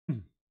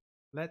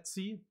Let's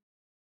see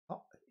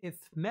if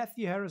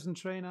Matthew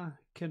Harrison-Trainor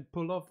can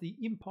pull off the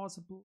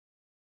impossible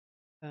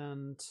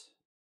and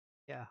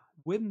yeah,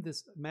 win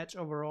this match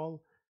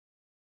overall.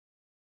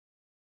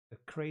 A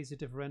crazy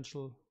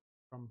differential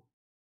from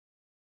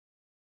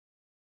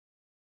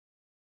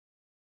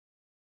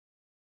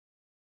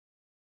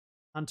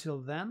until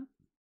then.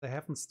 They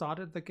haven't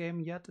started the game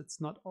yet. It's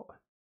not. Oh,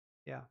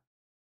 yeah.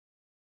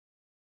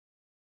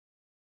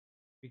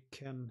 We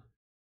can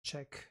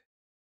check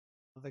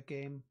the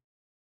game.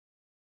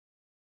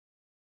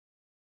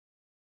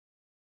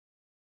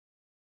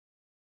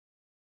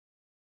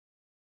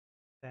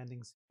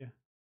 Standings here.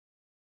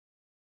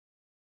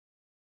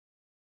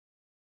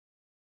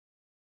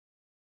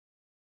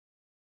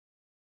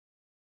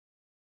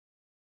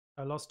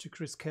 I lost to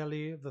Chris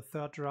Kelly the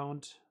third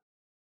round.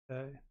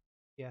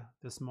 Yeah,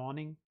 this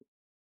morning.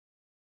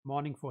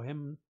 Morning for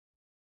him.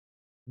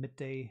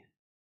 Midday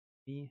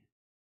me.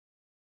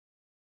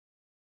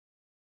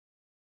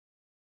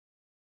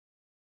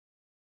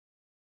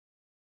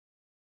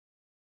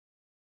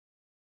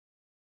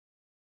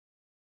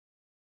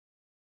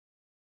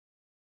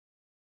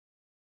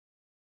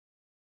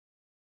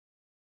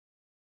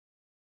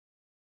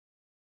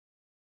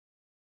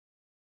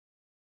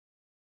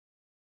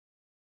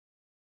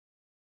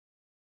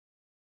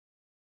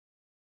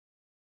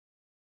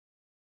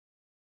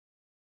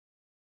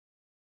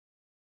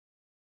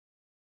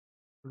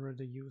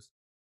 Already used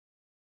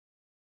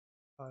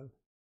file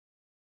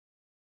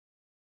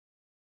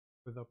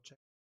with object.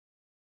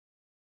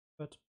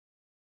 But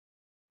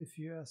if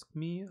you ask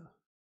me,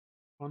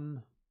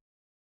 on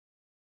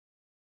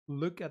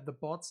look at the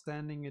board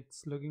standing,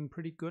 it's looking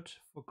pretty good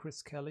for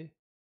Chris Kelly.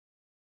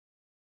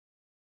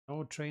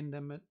 No drain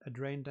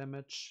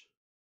damage.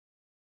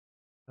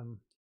 We'll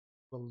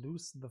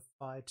lose the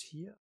fight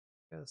here,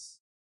 I guess.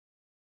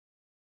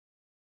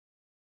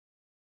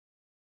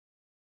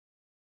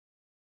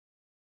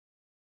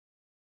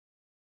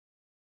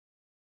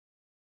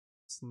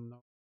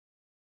 No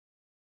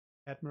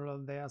admiral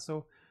there,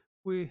 so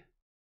we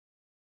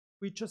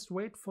just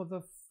wait for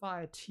the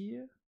fight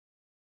here,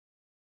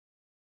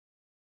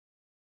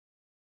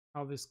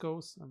 how this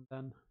goes, and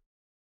then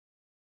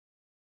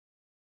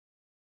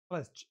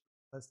let's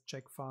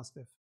check fast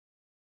if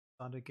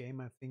start a game.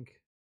 I think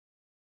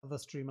other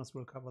streamers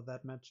will cover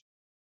that match.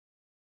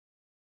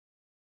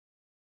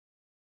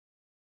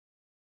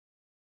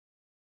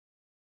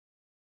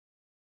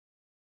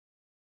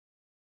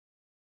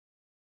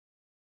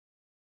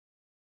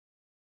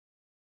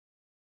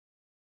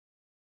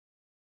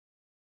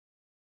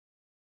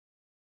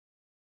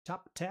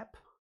 Tap.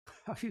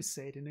 How do you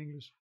say it in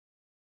English?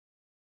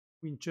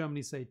 We in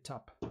Germany say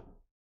tap,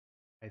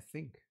 I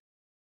think.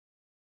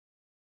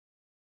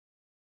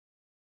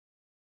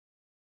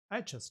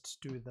 I just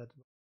do that.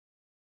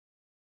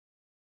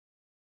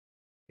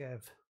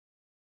 Gav,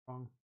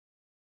 wrong.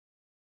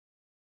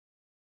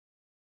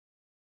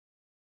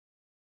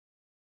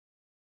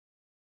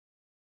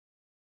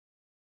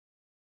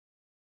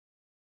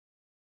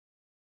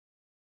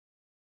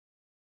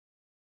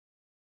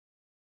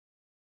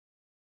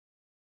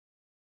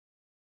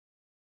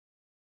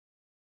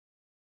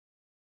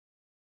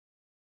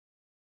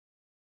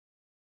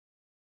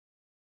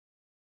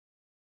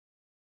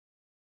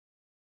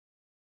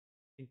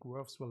 I think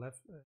Werfs will have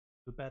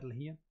the battle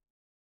here.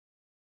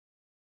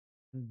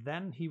 And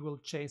then he will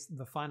chase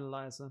the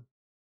finalizer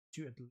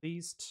to at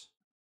least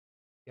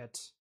get,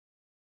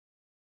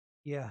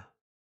 yeah,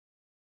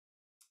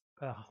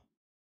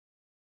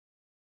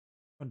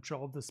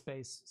 control the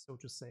space, so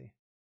to say.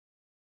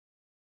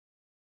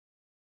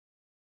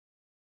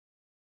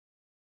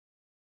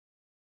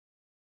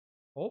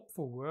 Hope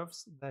for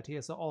Werfs that he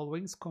has an all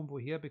wings combo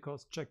here,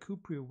 because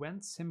Jakku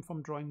prevents him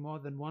from drawing more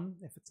than one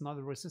if it's not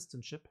a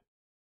resistance ship.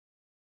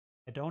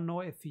 I don't know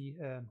if he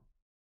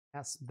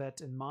has that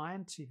in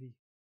mind,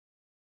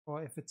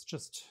 or if it's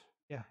just,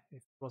 yeah, if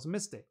it was a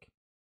mistake,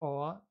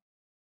 or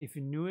if he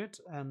knew it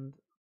and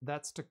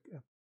that's the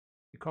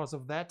because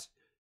of that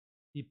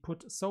he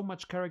put so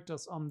much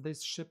characters on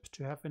this ship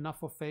to have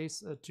enough of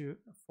face to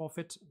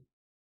forfeit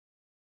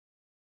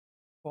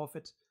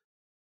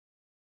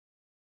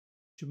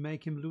to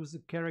make him lose a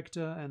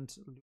character and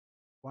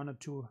 1 or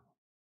 2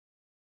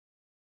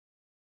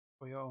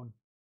 for your own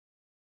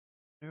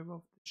maneuver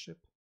of the ship.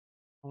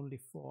 Only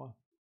 4.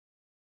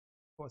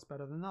 4 is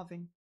better than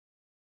nothing.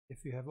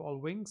 If you have all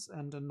wings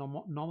and a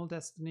normal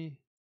destiny,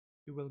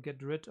 you will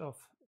get rid of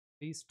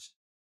at least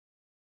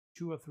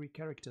 2 or 3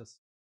 characters.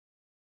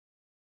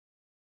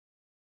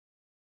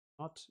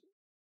 Not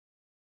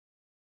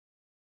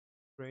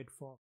great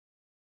for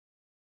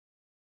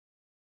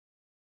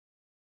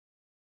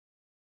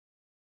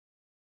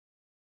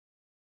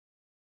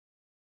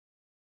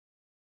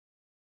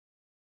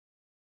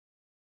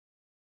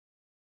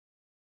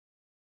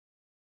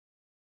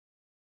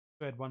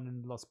add 1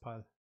 in the lost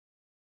pile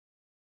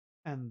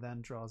and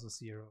then draws a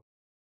 0.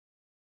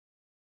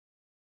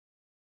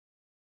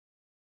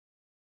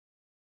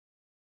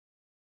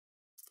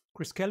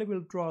 Chris Kelly will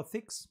draw a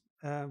 6,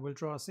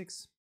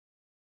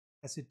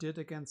 as he did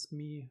against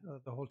me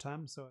the whole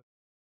time, so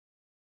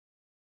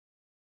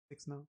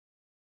 6 now.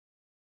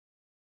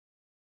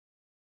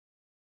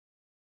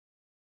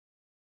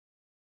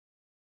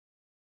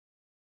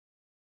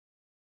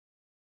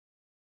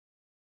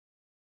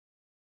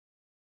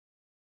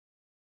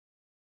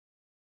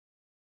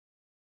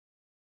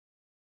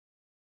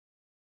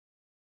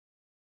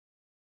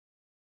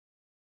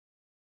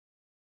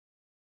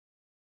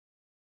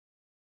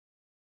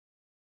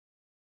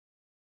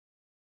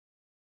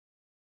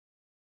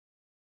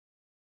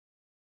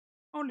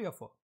 Only a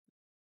 4.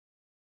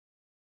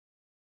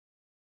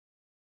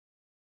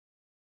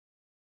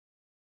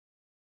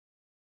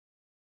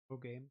 Pro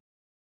game.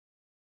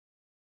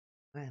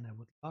 Man, I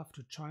would love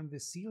to join the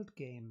sealed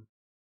game.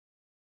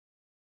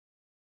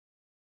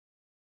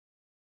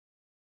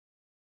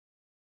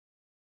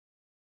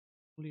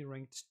 Only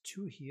ranked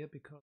 2 here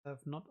because I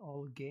have not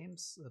all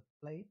games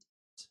played.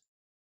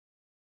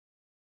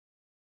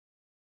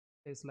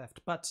 Days left,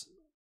 but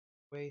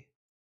way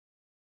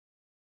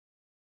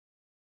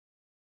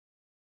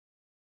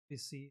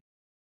PC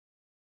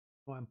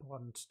more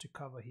important to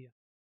cover here.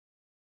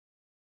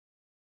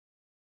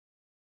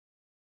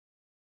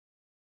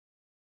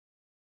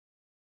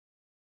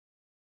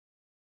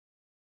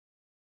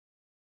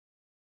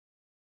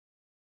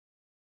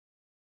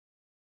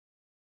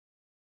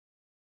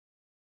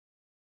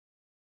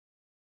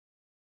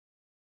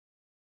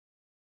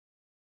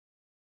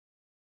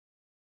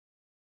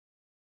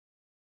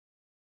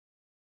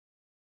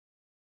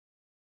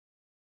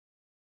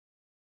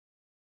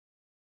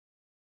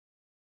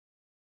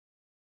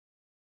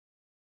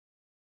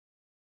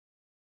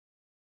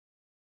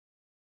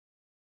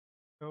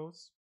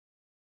 Goes.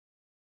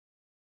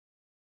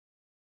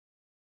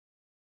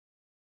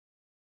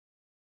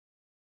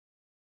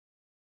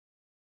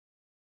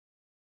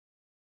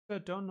 I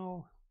don't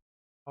know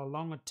how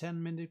long a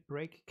 10-minute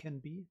break can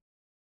be.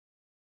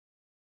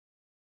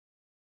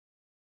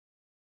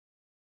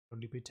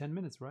 Only be 10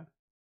 minutes, right?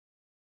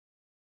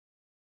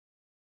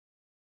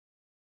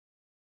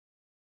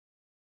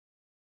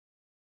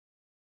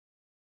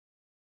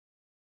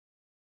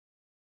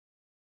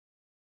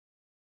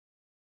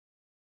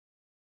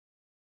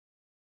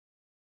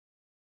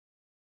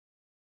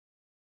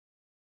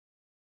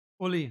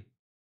 Uli,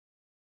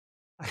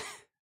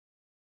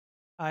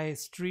 I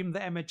stream the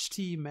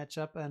MHT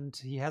matchup and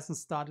he hasn't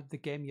started the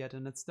game yet,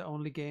 and it's the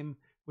only game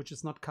which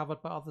is not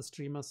covered by other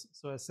streamers,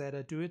 so I said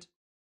I'd do it.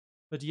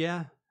 But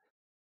yeah,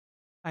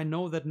 I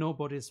know that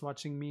nobody is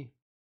watching me,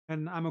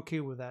 and I'm okay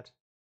with that.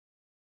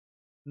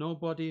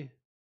 Nobody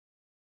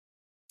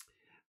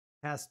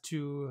has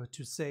to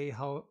say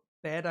how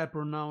bad I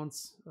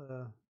pronounce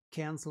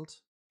cancelled,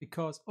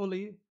 because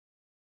Uli,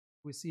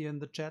 we see in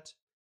the chat,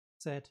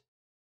 said,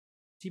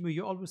 Timo,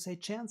 you always say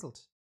cancelled.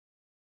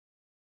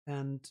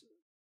 And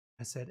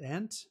I said,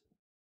 and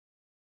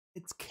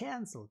it's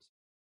cancelled.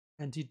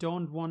 And he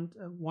don't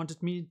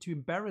wanted me to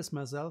embarrass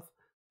myself,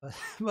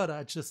 but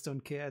I just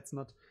don't care. It's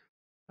not.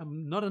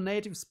 I'm not a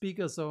native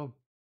speaker, so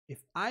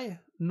if I'm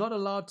not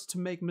allowed to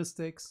make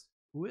mistakes,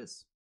 who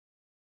is?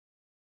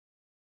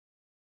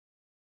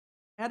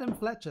 Adam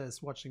Fletcher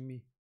is watching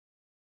me.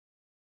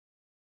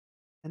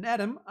 And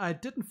Adam, I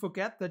didn't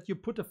forget that you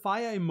put a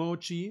fire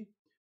emoji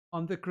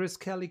on the Chris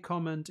Kelly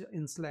comment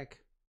in Slack.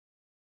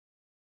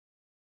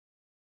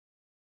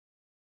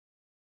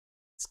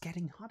 It's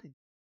getting hot in.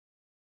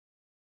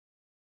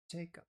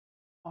 Take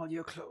all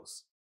your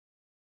clothes.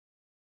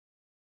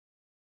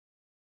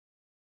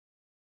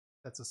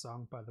 That's a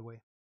song, by the way.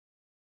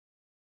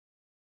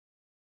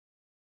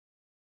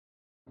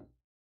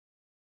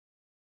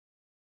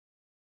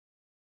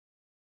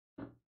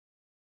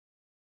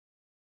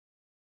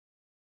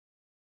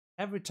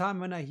 Every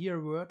time when I hear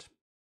a word,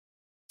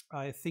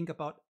 I think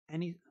about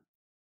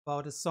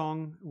a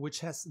song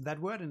which has that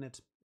word in it.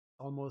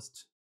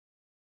 Almost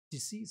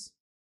disease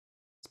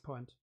at this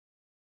point.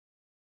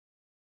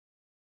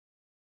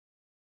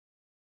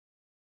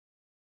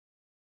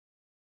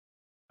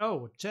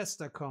 Oh,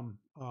 Chester.com.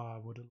 Oh, I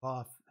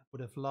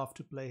would have loved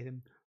to play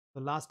him.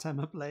 The last time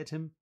I played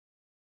him,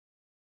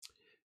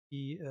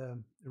 he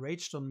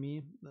raged on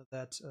me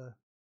that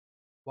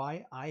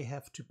why I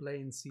have to play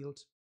in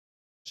sealed.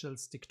 Shall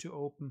stick to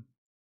open.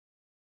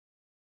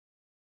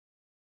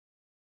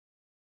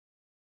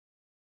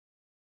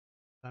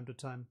 Time to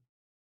time.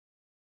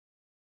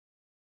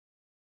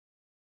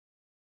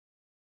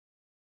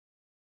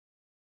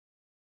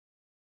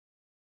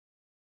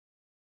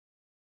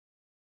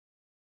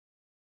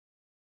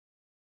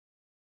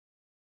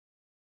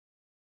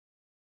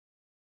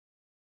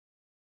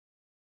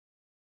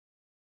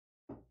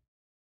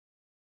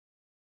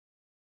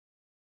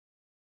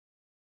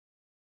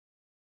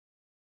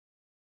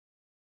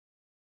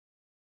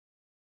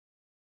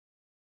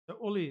 So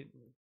Uli,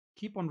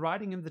 keep on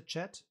writing in the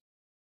chat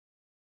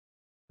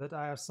that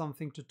I have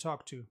something to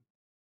talk to,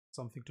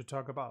 something to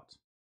talk about.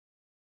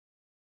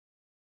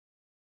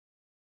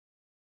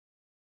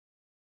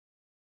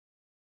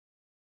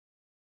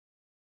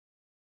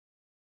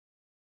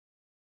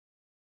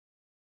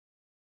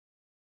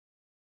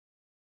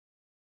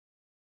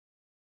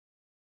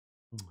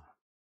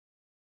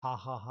 Ha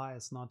ha ha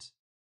is not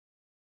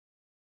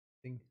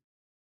thing.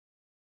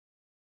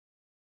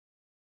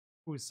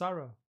 Who is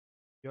Sarah?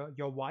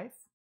 Your wife?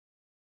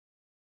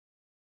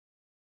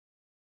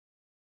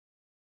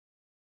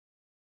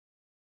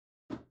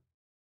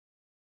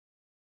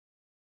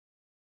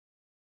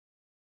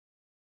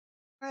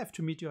 I have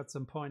to meet you at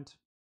some point.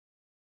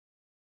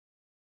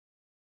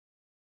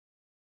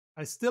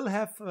 I still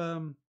have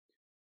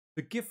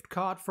the gift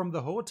card from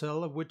the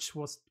hotel, which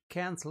was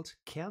cancelled.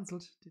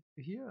 Cancelled? Did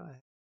you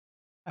hear?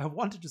 I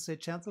wanted to say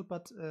cancelled,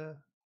 but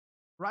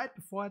right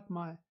before it,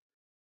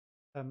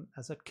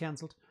 I said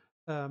cancelled.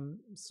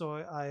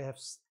 So I have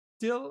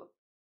still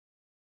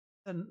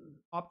an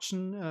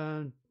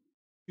option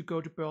to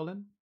go to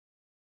Berlin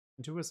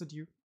and to visit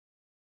you,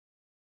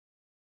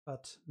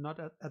 but not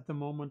at the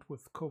moment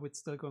with COVID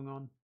still going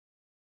on.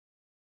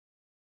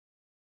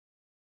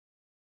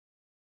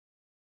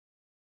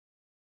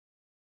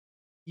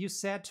 You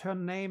said her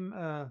name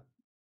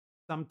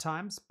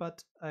sometimes,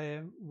 but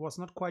I was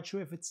not quite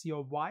sure if it's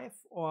your wife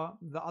or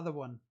the other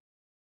one,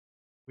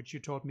 which you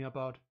told me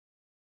about.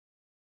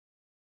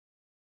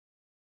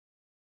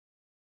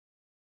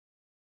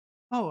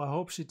 Oh, I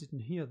hope she didn't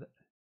hear that.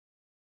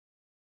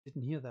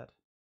 Didn't hear that.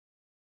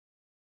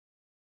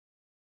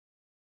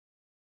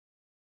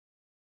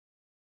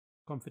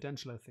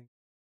 Confidential, I think.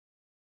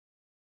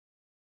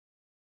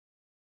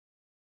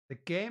 The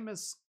game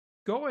is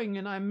going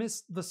and I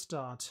missed the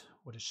start.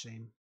 What a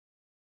shame.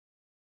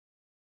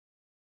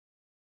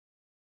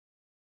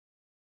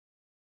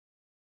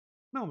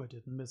 No, I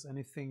didn't miss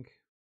anything.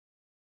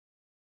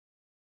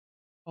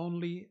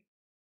 Only...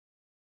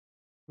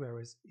 Where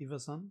is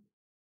Iverson?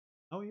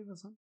 No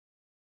Iverson?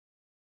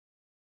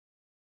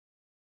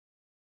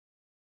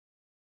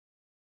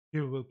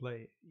 You will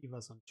play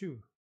Iverson too.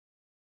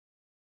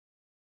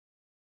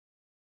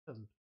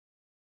 Doesn't.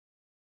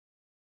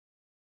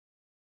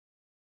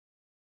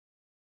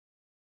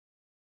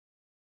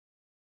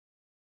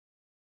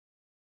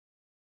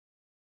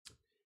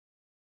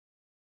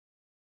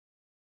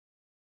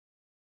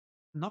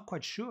 Not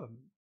quite sure.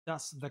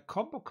 Does the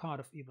combo card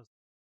of Iverson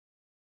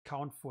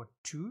count for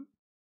 2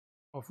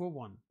 or for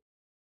 1?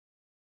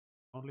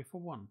 Only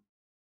for 1.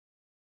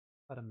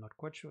 But I'm not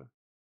quite sure.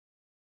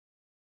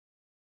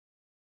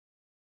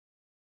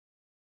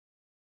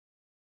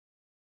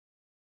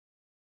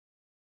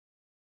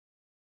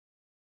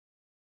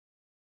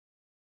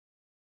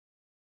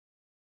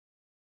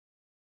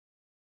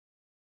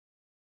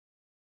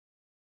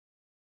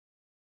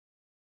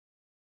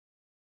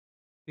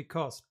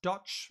 Because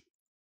dodge,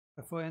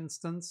 for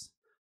instance,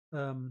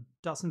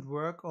 doesn't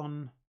work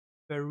on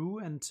Baru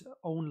and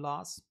Own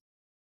Lars.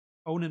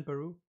 Own and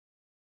Baru.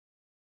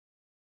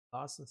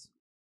 Lars is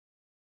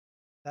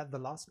that the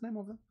last name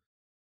of them?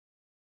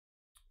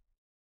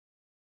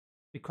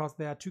 Because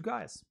there are 2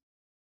 guys.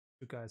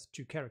 2 guys,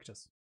 2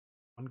 characters.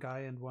 1 guy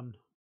and 1.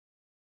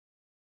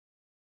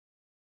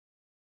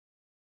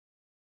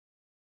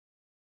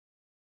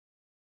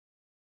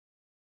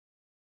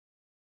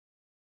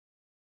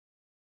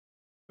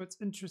 It's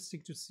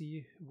interesting to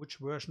see which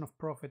version of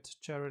Prophet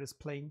Jared is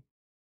playing.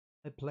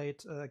 I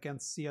played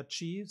against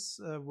CRG's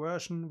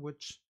version,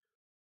 which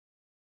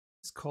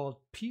is called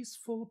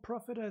Peaceful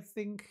Prophet, I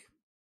think,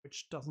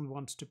 which doesn't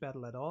want to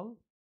battle at all.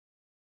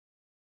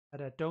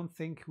 But I don't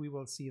think we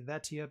will see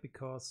that here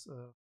because,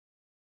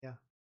 yeah,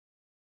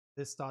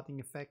 this starting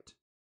effect,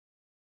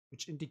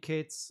 which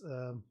indicates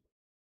that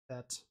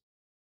at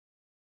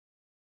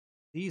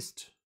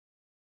least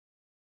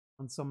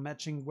on some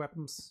matching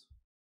weapons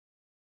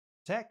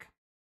attack.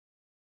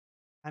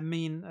 I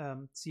mean,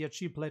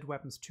 CRG played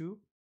weapons too,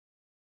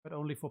 but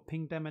only for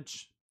ping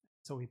damage,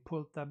 so he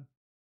pulled them.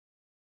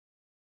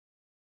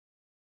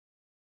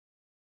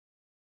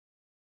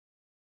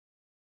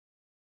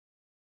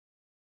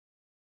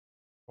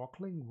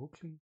 Walkling?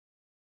 Wookling?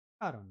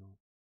 I don't know.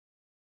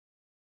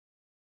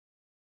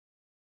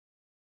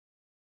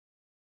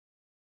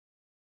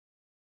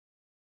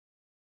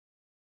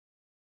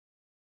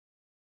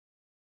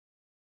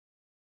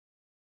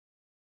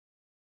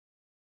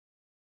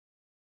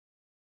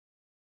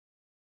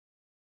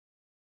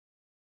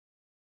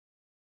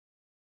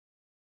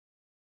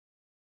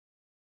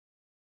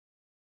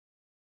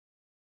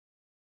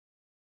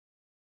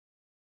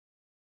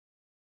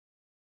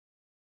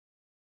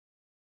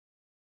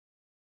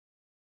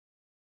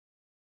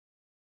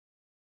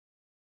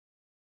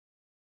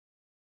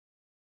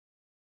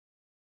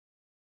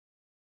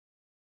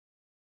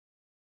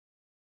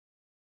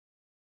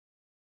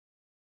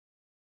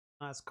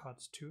 Nice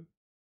cards too.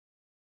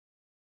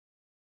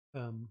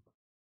 To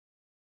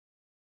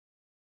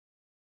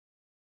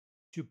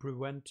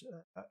prevent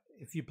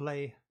if you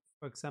play,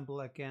 for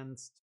example,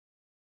 against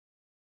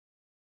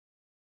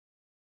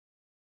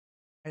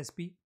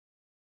SB,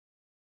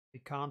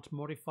 you can't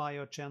modify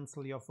or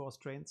cancel your 4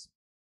 strains,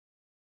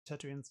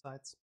 tattoo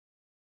insights,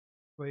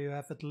 where you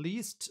have at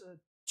least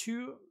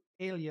 2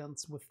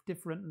 aliens with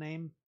different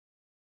name.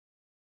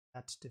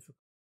 That's difficult.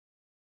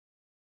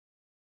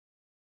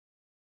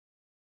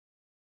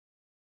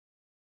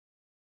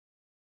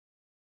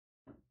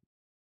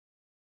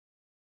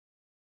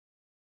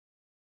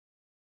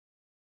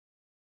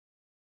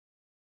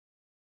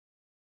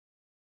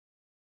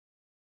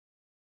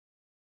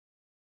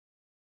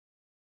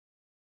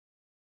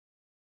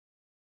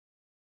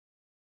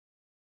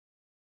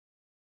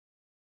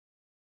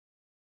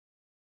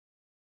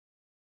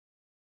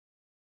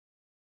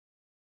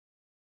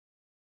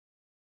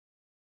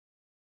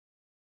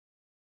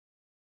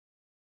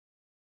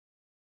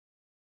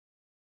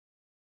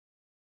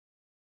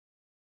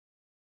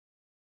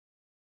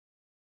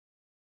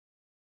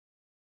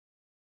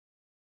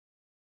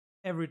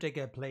 Every deck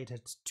I played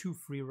had 2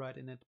 free ride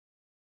in it.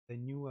 They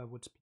knew I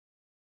would play.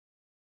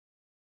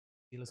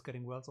 Dealers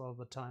getting wells all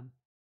the time.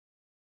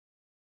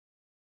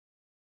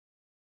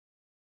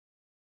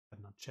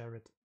 But not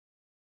Jared.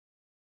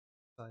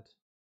 Side.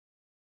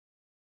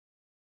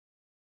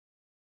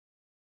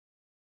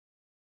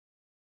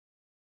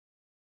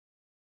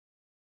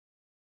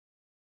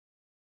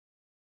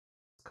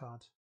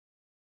 Card.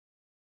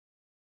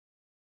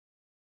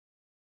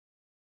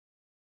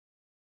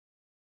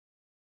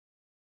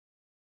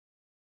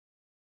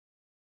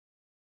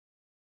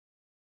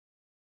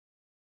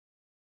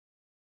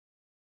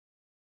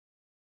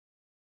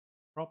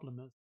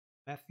 Problem is,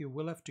 Matthew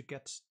will have to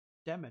get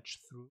damage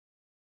through.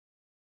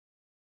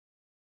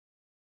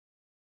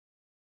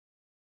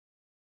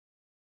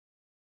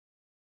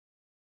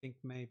 I think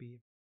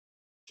maybe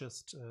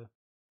just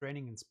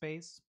draining in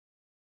space,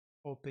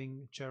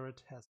 hoping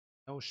Jared has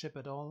no ship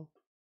at all,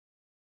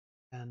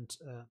 and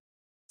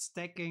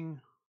stacking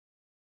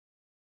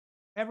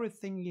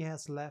everything he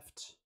has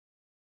left.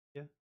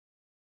 Yeah.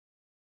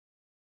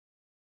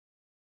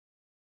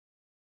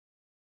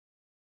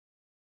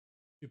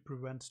 To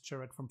prevent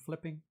Jared from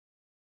flipping.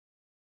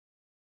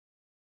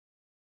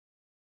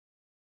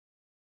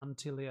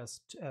 Until he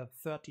has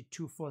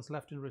 32 force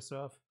left in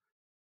reserve.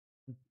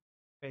 And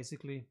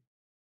basically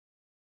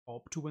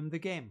hope to win the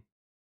game.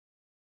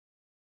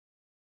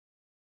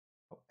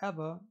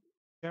 However,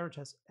 Jared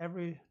has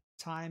every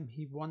time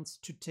he wants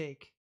to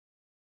take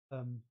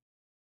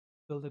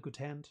build a good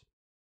hand.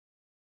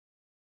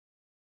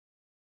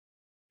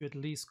 To at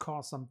least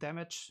cause some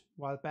damage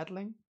while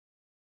battling.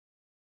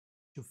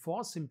 To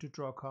force him to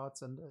draw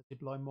cards and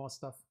deploy more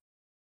stuff.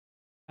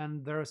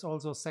 And there is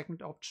also a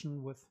second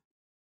option with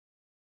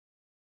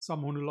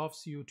someone who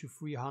loves you to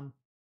free Han,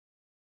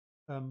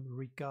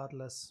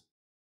 regardless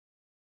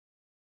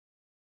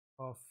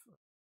of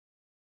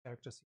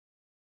characters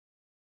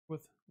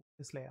with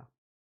his layer.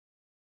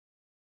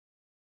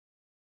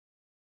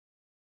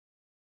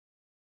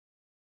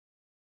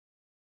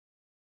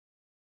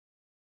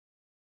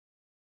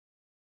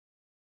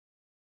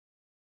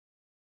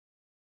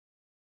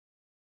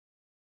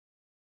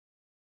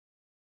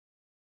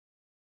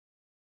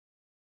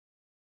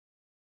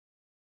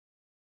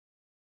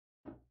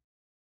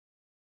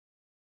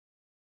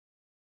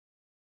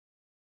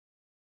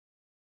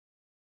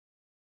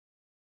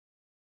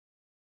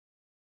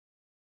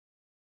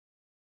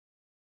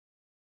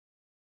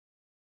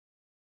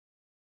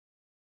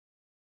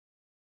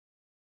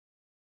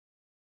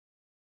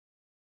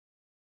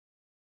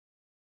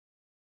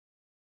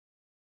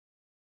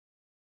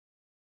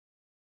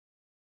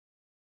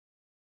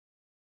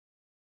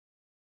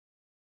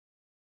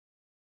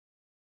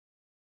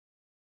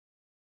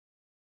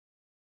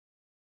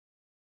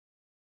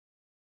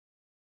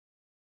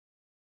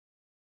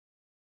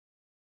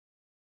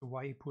 So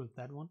why he pulled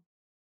that one?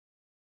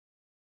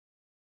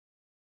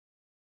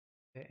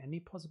 Is there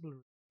any possible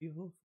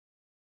retrieval?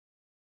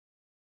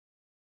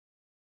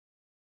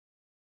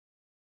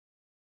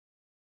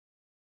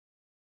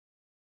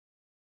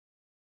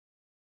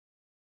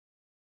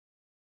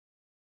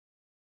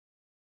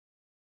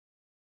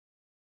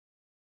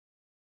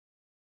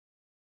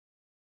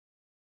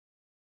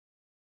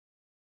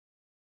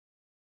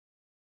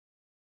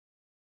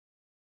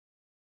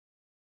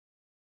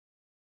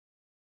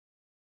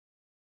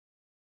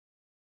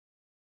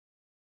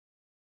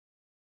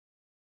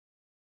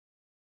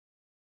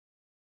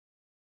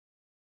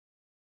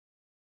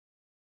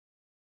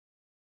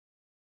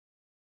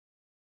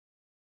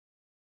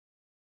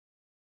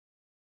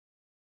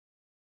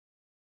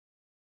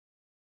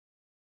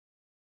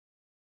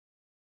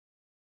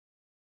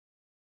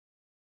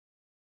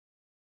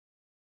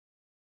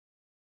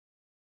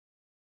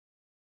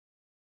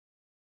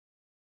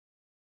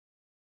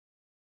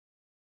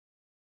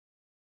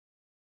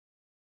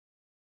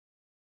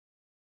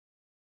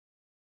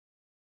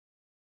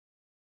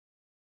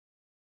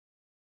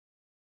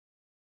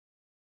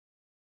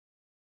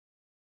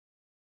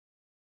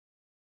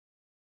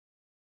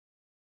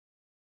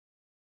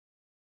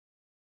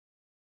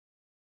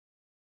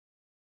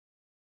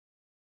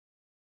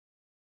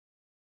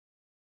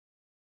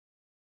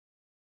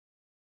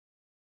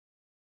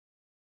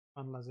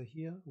 Unless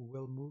here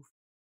will move.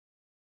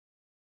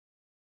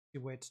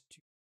 You wait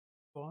 2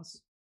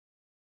 force,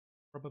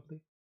 probably.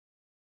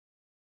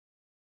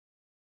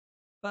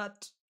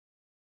 But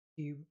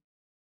he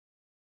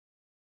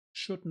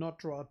should not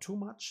draw too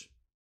much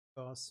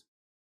because,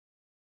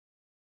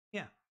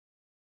 yeah,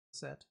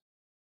 said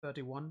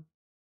 31,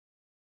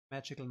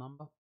 magical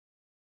number.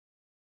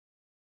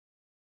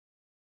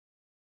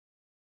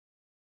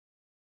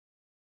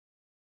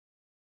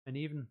 And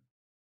even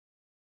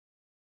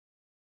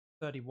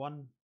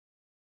 31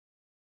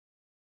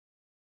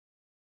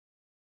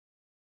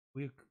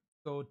 we'll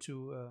go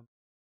to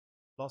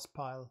loss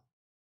pile.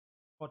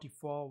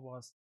 44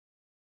 was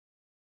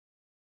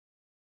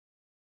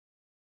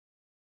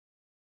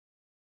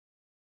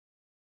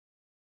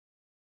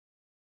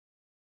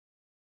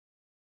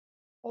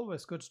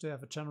always good to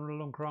have a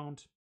general on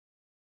ground.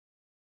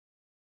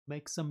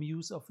 make some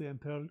use of your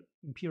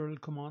imperial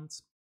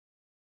commands.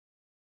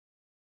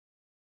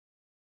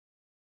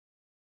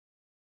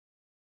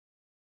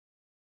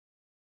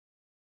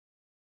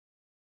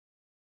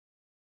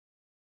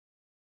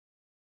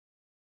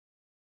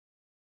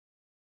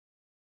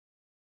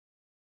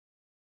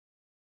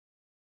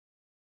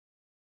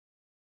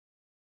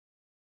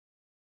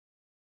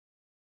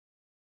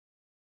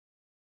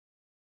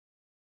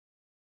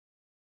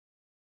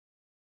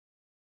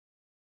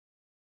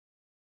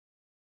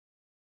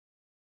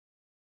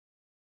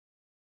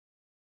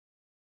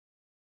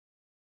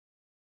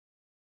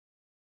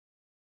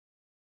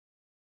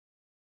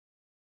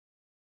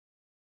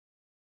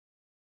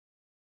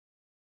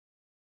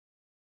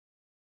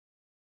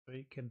 So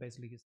you can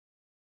basically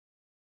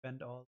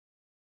spend all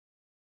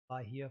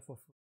buy here for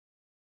free.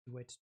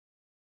 Wait,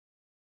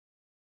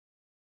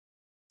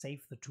 save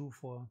the 2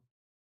 for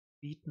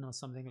beaten or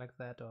something like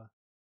that, or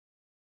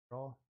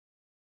draw.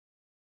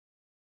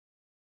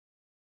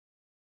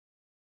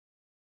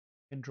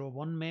 You can draw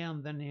 1 more,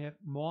 and then you have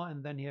more,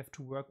 and then you have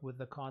to work with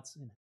the cards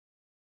in.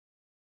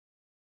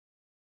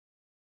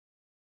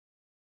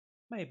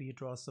 Maybe you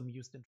draw some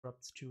used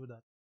interrupts too.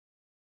 That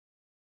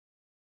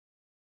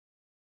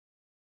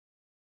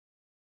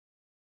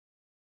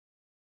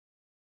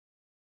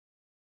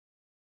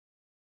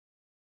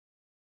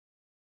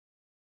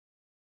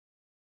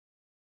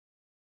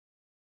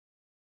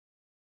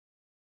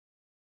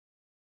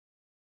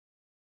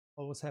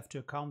always have to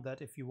account that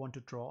if you want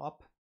to draw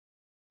up,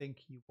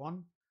 think you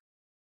won,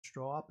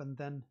 draw up, and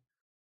then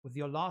with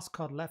your last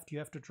card left, you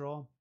have to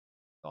draw.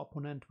 The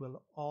opponent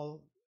will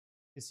all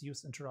his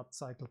used interrupt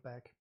cycle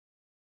back.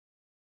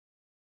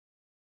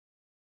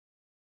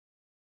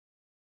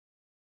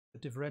 The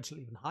differential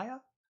even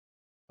higher,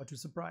 or to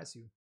surprise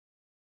you.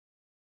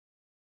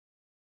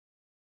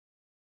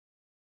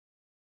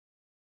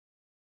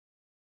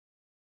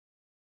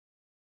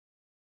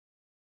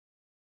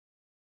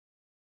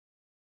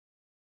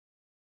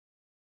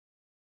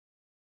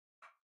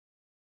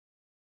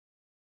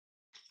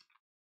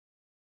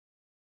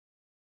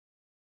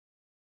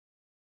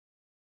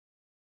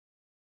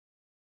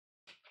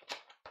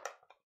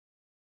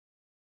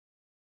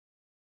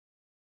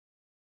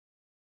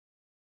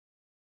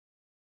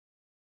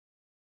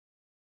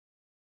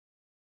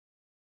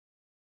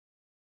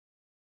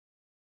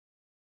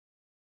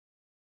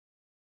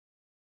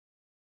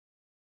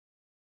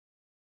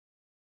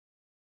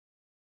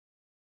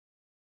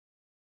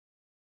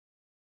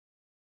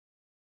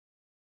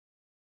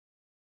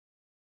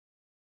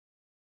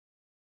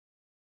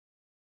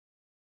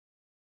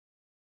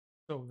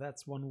 So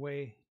that's one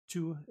way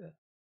to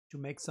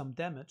make some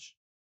damage,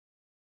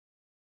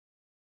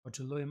 or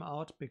to lure him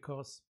out,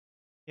 because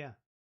yeah,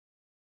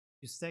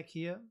 you stack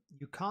here,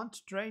 you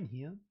can't drain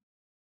here,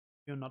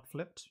 you're not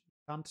flipped, you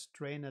can't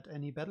drain at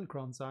any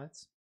battleground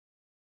sites,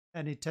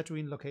 any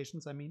Tatooine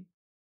locations, I mean,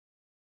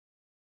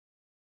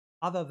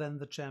 other than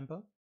the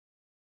chamber.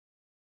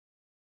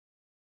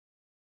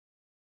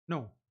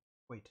 No,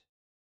 wait.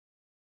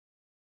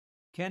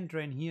 Can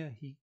drain here,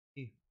 he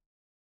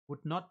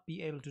would not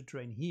be able to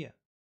drain here.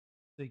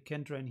 So he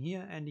can drain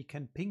here, and he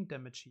can ping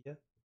damage here.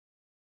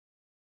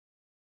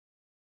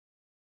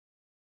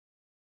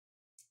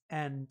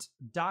 And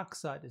dark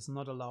side is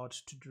not allowed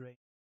to drain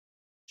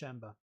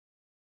chamber.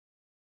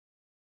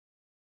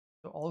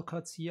 So all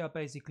cards here are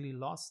basically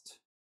lost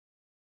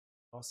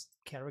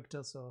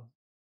characters, or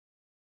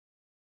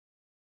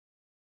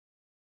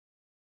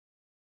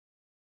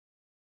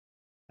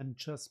and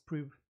just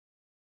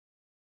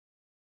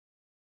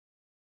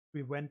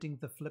preventing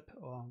the flip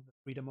or the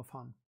freedom of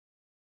Han.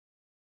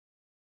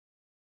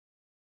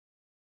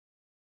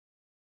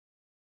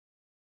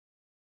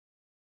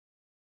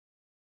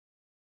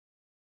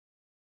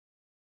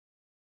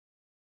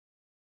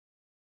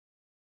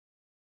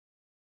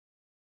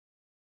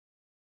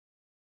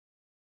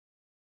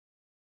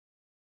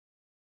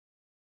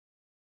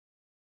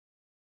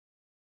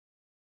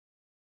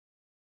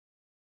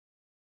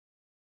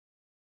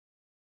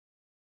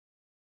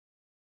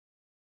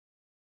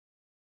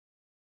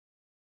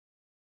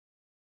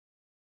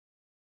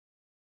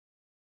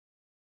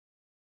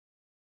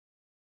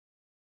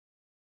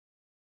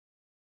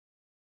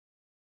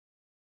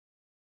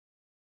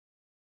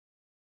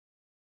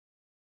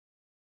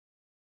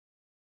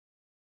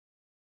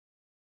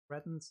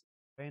 Threatens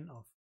drain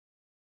of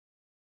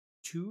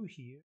 2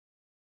 here.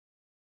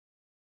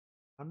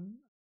 1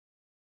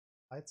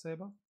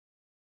 lightsaber.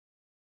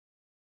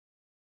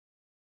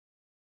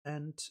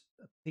 And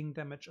a ping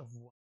damage of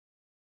 1.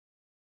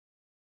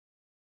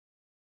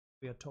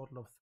 We are a total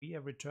of 3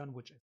 every turn,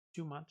 which is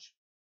too much.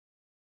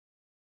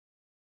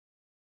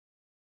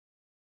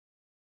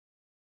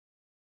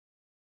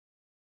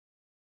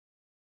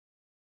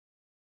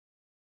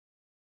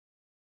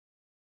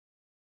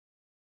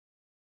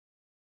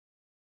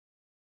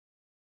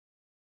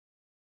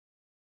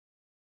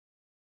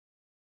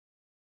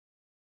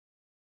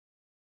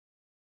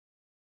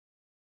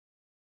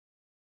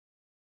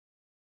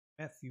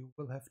 Matthew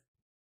will have to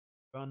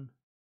run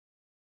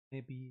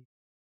maybe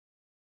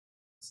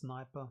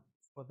sniper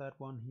for that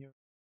one here.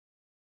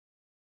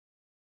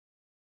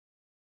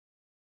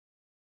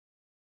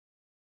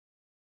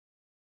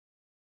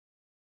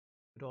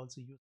 could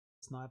also use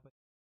sniper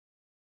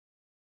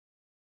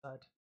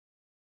side.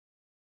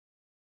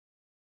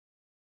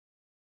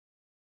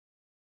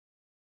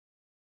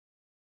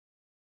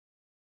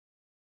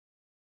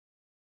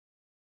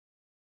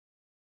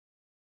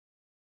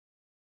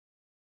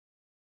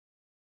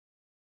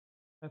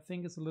 I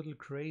think it's a little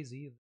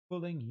crazy. The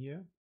pulling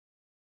here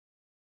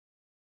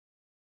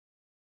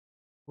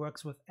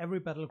works with every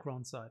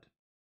battleground side.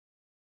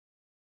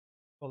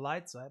 For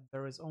light side,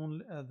 there is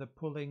only the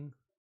pulling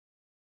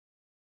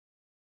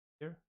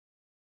here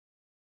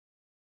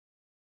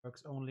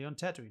works only on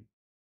Tatooine.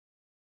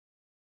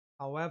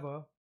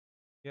 However,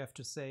 you have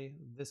to say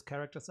these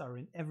characters are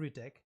in every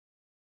deck.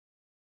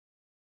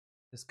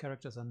 These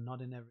characters are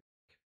not in every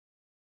deck,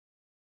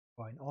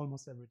 or in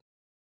almost every deck.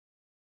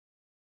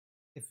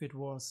 If it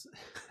was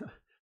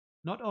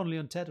not only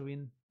on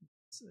Tatooine,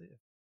 it's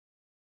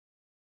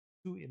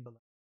too imbalanced.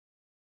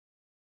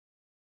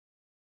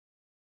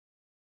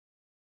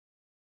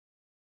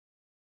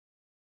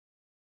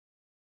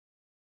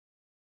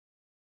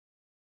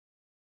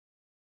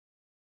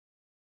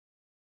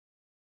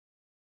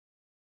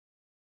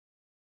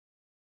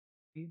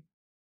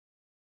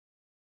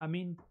 I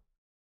mean,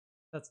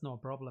 that's no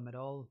problem at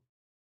all.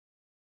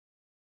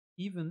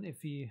 Even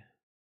if he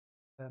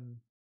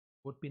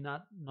would be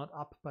not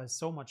up by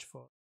so much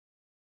for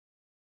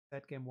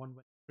that game one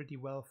went pretty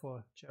well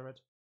for Jared.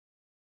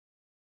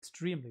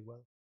 Extremely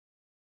well.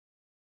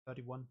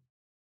 31.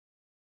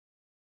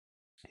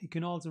 He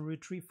can also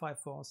retrieve 5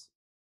 force.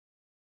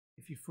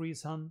 If he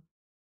frees Han,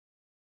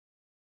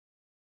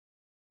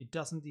 he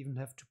doesn't even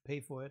have to pay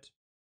for it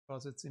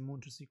because it's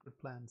immune to secret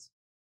plans.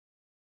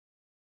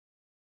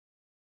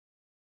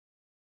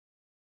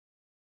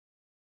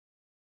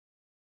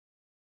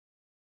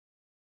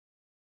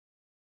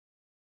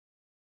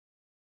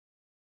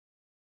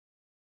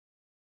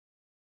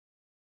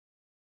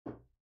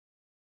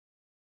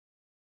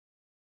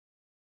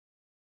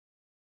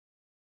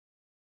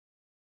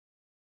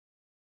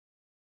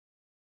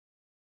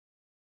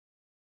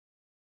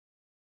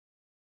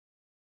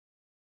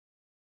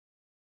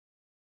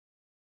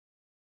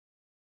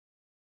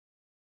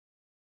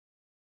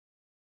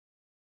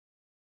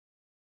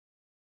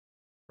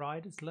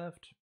 Pride is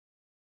left.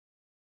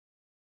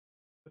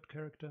 Good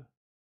character.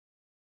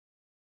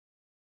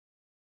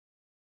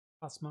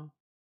 Phasma.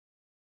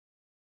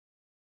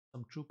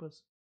 Some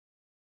troopers.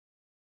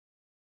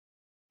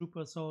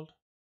 Trooper assault.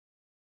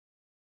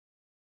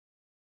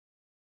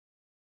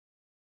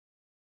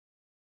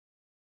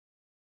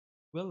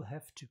 Will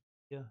have to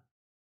be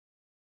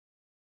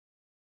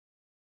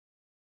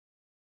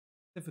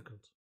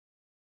difficult.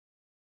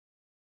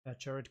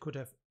 Jared could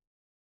have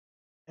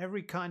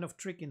every kind of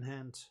trick in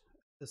hand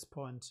at this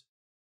point.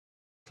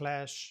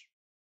 Clash.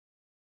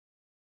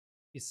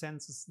 He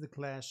senses the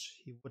clash.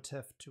 He would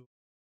have to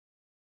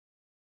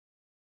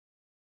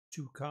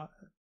two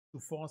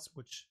force,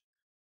 which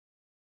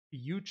be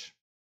huge.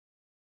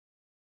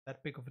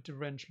 That big of a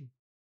differential.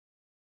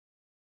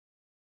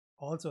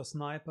 Also a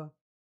sniper.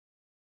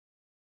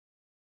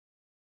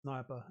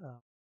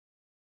 Sniper.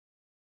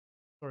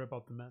 Sorry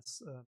about the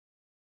mess.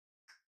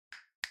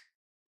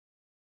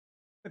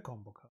 The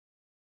combo card.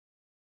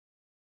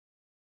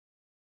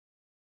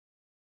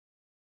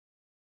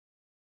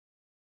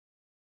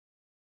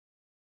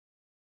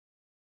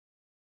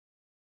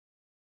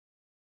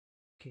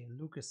 Okay,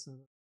 Lucas.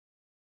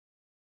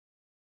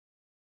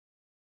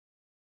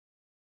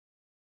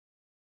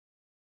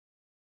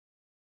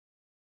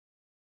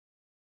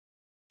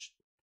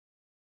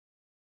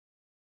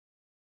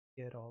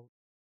 Get all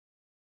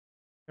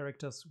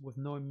characters with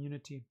no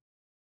immunity.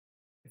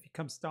 If he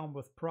comes down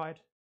with pride,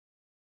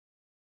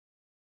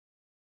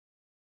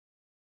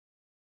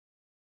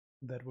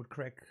 that would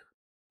crack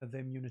the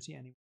immunity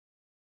anyway.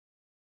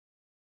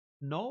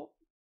 No,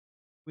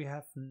 we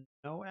have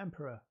no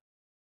Emperor at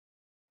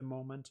the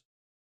moment.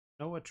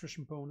 No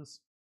attrition bonus.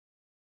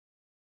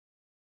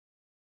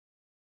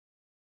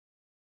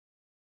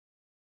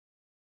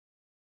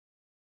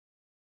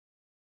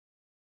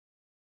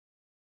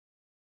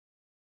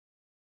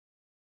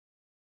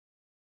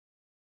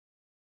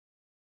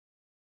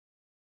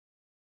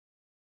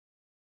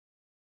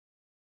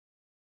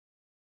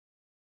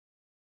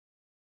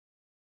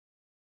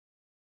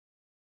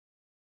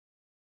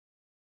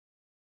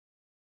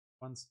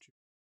 Wants to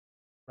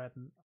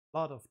threaten a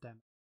lot of damage.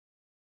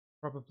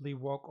 Probably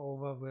walk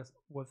over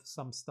with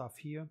some stuff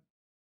here.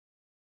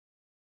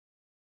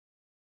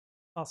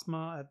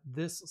 Phasma at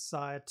this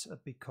side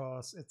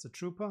because it's a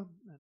trooper.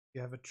 And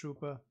you have a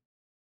trooper.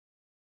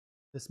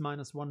 This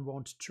 -1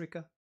 won't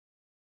trigger.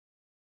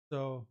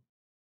 So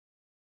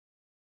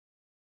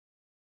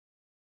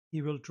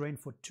he will drain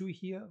for 2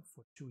 here,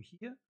 for 2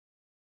 here,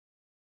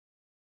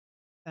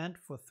 and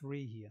for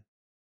 3 here.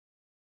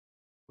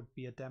 Would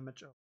be a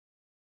damage of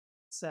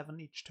 7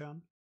 each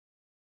turn.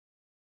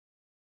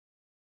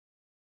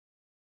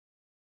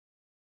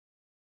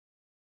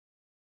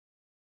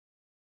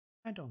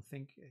 I don't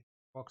think it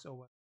walks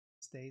over,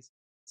 stays.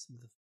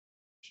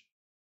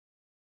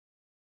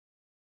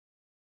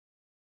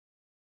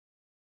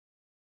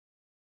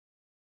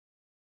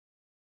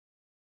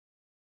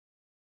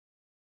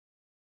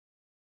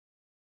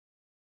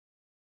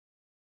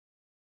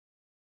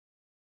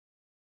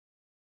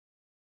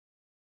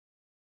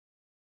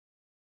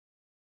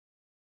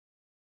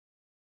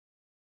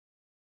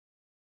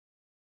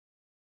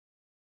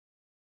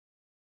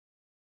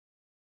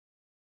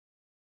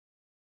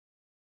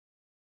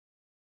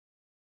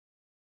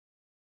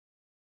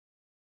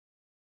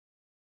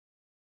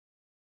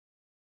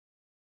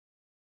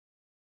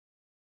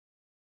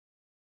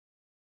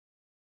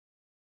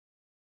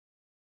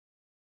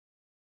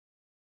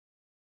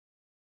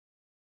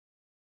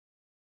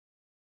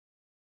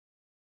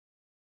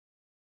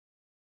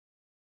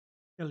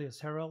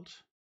 Elias Herald,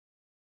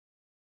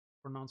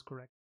 pronounced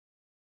correct.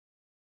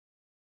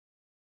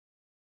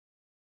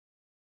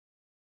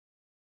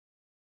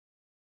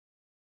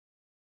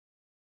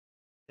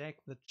 Deck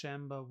the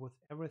chamber with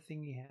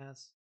everything he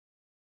has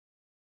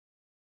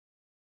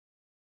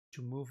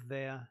to move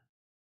there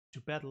to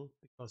battle,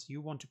 because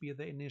you want to be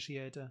the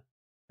initiator,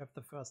 have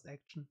the first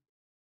action.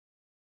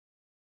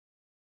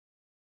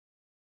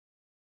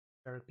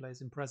 Barrett plays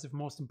impressive,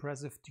 most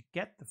impressive to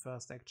get the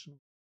first action.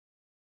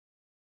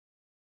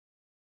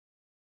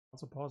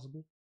 Also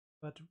possible,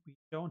 but we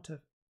don't have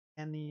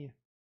any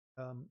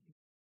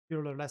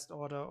Imperial Last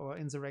Order or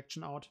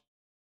Insurrection out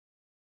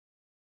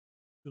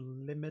to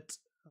limit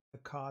the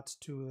card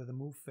to the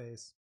move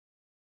phase.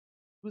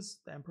 Who's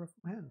the Emperor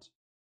from hand?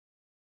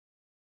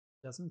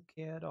 Doesn't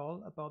care at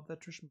all about the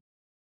attrition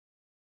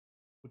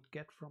would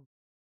get from.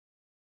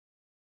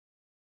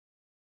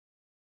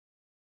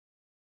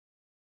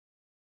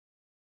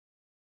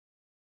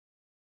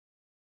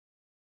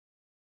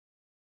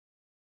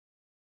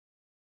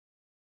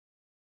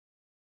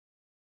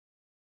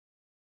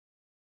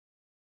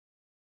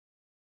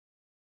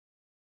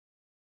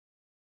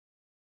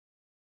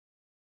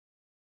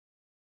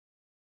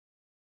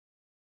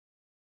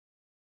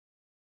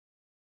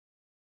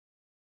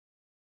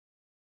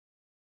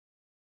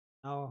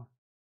 Now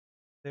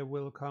there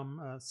will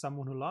come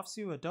someone who loves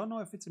you. I don't know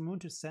if it's immune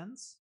to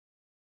sense,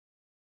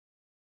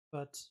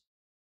 but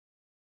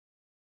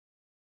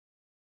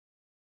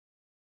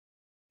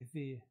if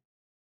he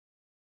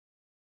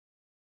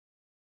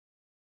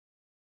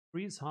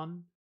frees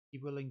Han, he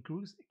will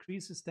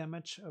increase his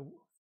damage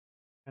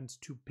and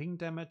to ping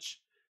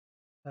damage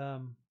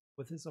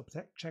with his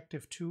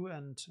objective 2,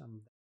 and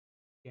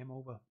game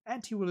over.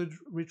 And he will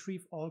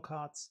retrieve all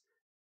cards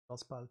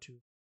lost pile 2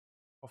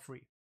 for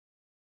free.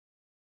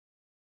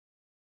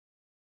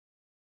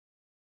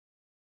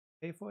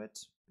 Pay for it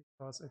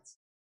because it's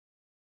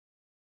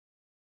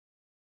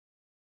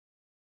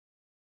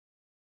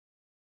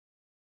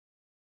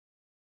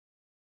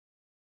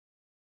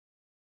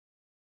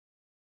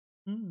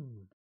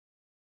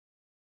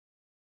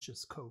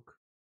just Coke.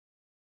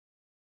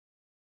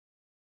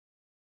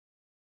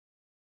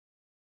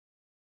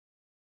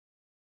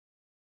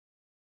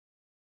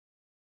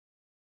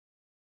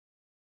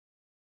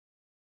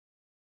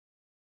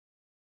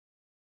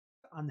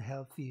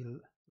 Unhealthy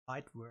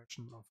light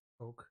version of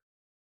Coke,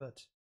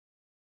 but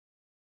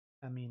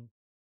I mean,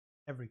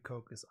 every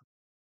Coke is.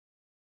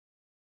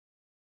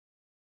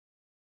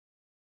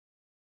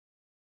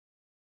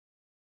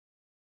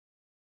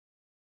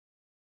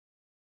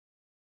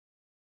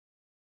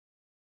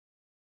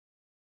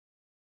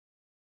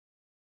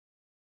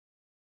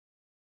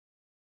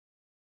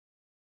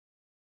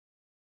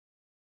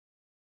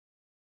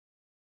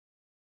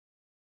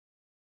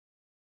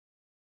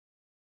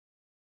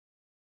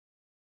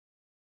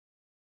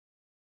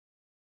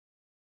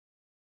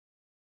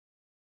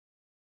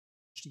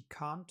 She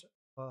can't,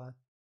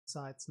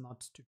 decides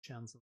not to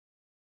cancel.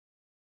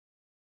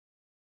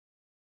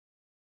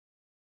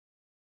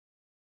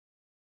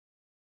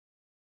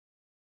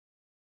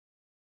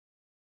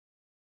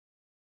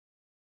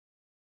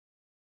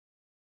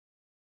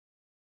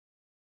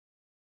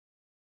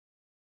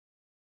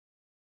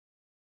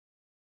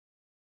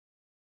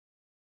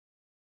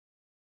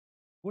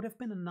 Would have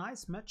been a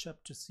nice matchup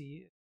to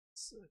see.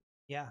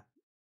 Yeah,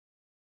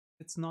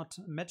 it's not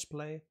match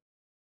play,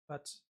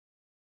 but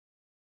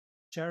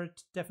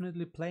Jared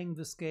definitely playing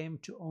this game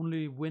to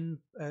only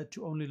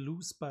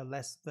lose by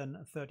less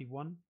than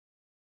 31.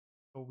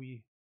 So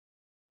we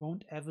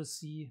won't ever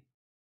see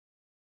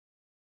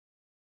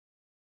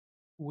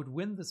who would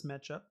win this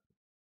matchup.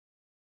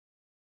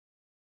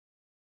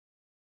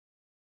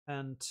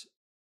 And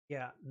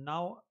yeah,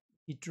 now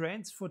he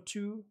drains for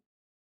 2,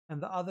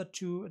 and the other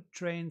 2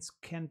 drains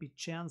can be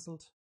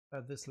cancelled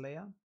by this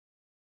layer.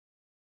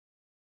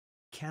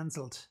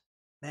 Cancelled.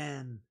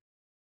 Man.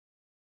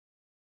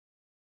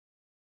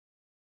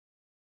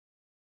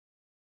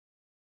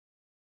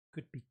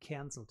 Could be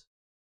cancelled.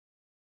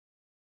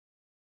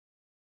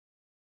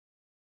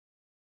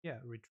 Yeah,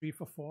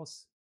 retrieve a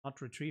force. Not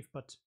retrieve,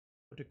 but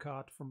put a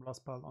card from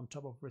Lost Pile on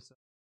top of reserve.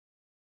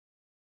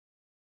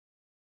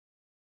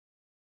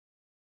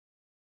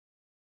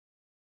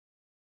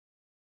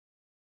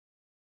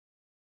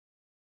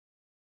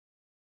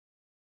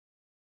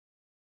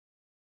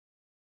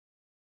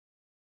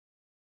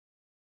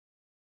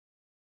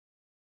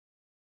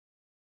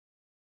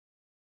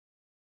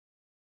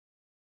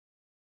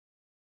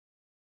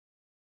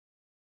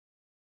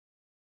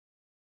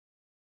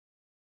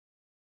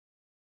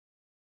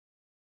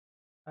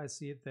 I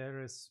see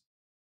there is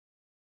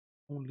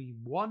only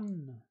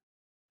one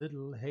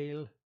little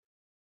hail.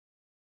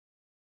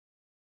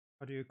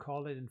 How do you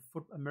call it in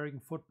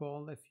American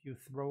football? If you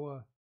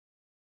throw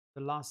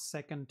the last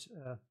second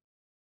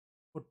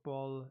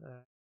football,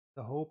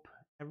 the hope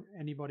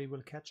anybody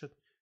will catch it.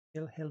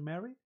 Hail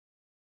Mary?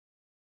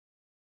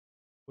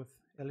 With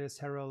Elias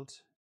Herald,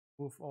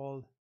 move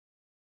all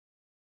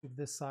to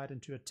this side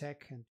and to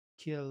attack and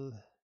kill,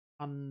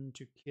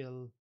 to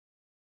kill.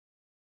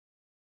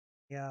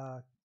 Yeah,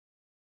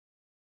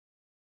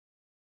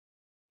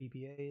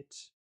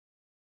 BB8.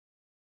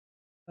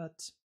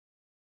 But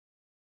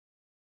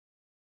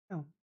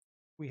oh,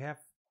 we have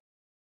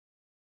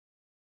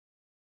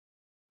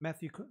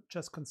Matthew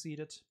just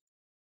conceded.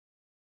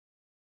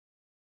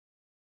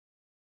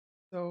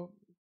 So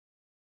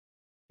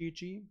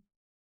GG.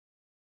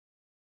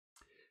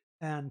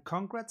 And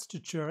congrats to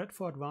Jared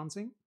for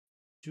advancing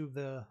to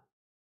the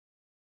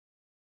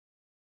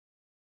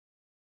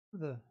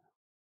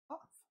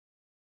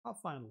half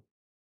final,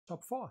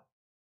 top 4.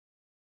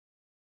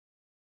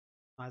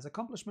 Nice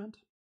accomplishment.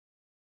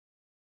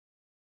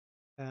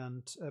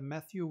 And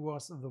Matthew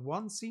was the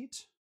 1 seed.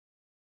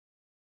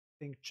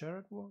 I think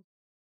Jared was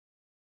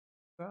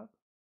 3rd,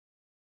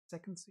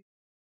 2nd seed,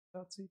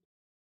 3rd seed,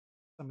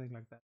 something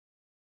like that.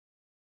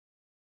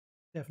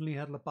 Definitely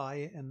had a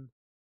bye in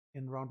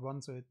round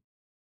 1, so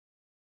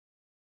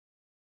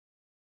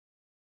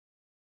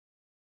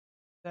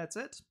that's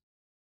it.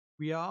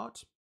 We are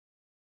out.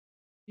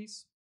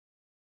 Peace.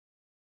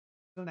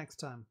 Till next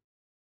time.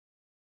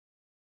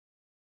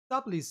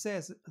 Doubly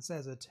says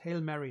it.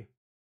 Hail Mary.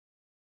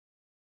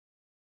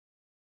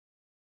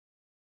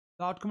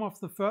 The outcome of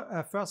the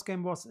first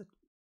game was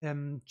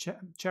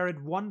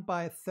Jared won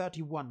by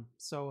 31.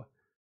 So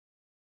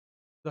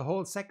the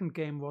whole second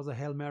game was a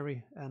Hail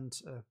Mary, and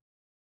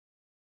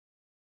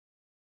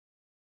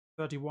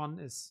 31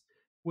 is,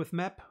 with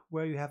map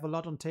where you have a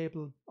lot on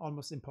table,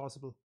 almost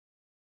impossible.